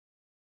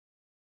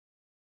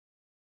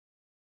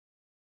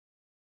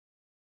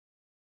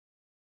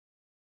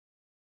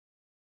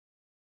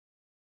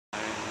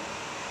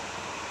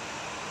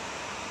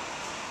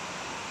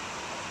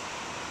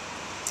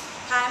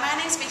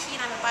name's Vicky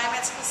and I'm a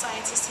biomedical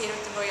scientist here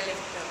at the Royal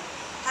Liverpool.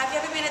 Have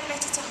you ever been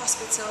admitted to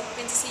hospital,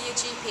 been to see your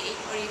GP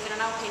or even an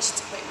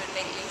outpatient appointment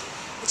lately?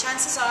 The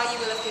chances are you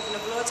will have given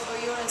a blood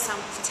or urine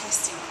sample for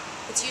testing.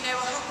 But do you know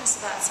what happens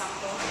to that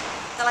sample?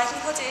 The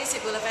likelihood is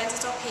it will have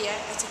ended up here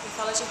at a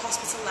pathology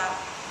hospital lab,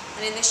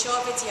 and in this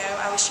short video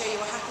I will show you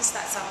what happens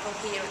to that sample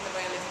here at the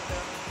Royal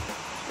Liverpool.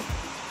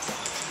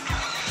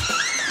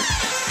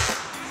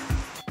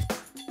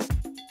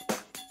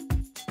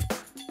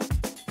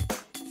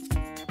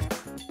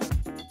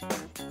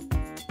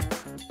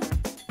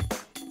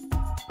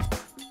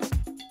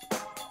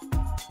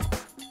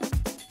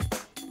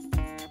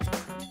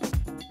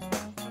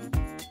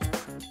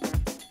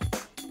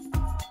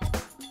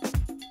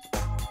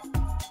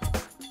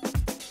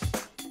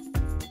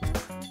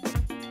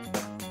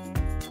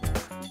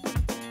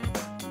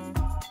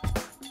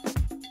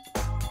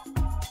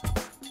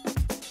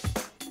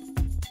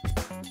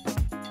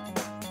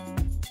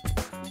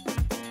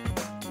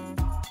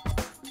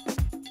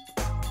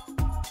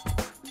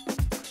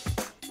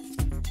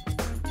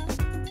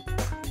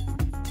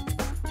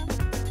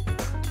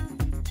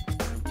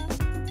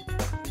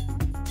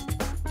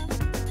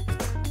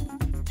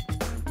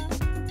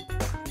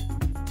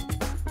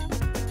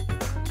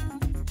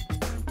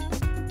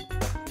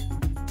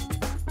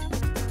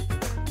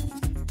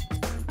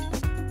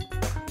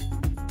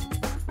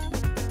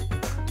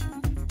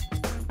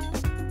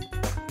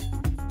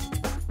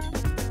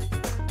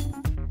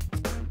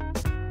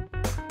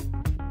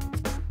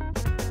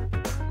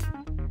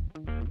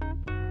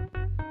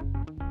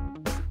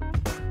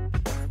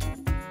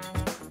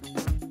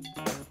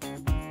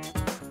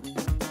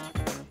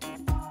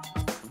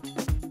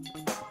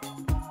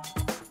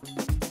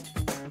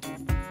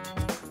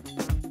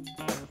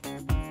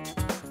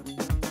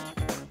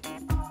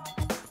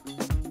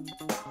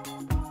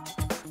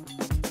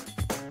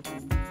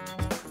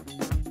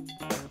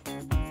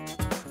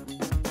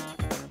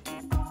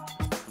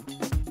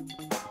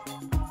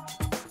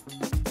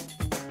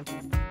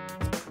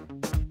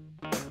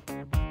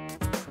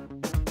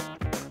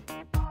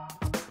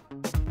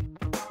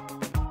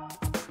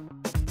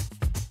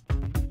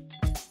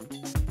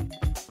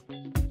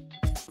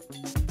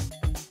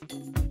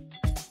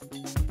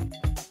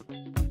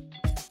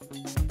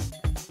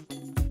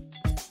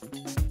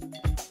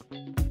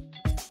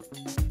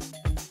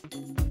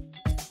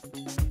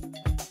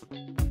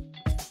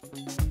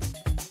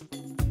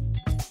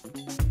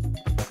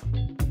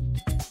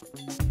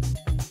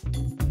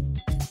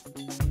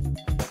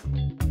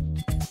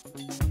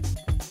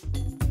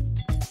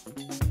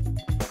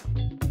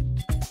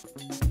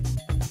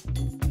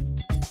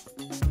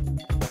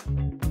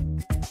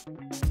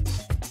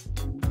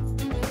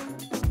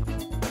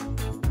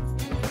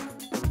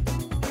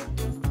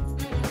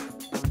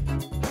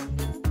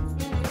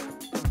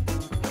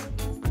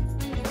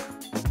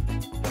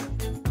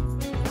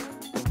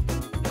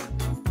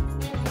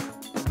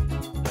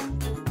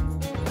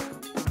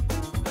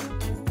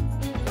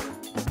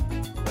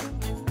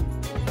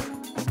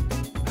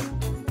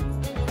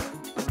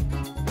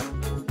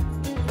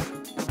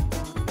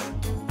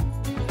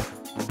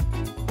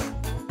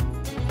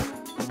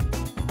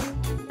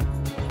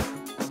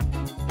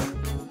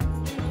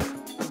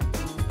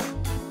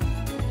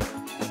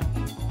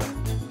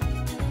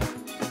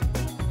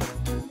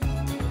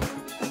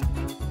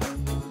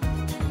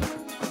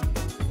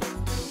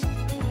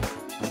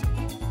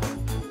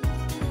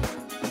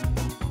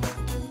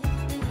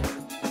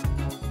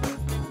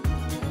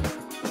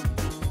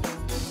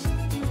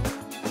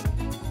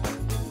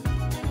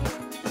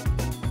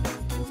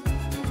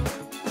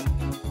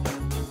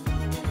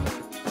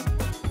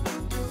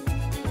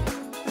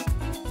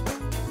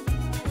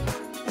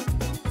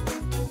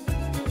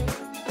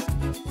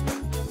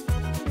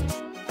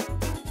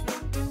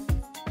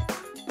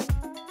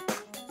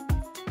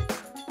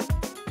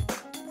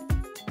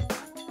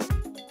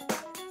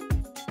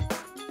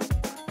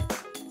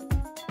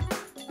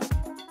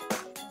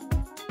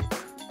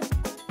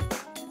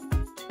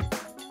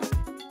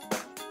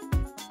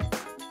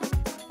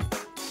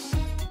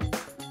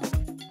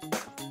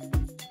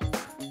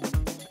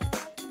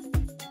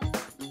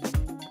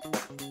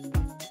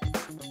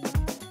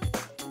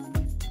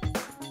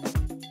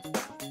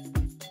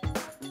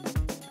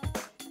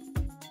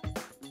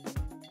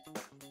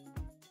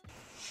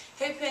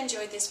 Hope you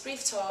enjoyed this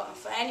brief tour, and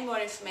for any more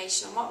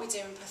information on what we do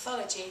in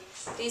pathology,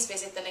 please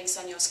visit the links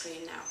on your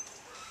screen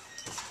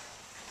now.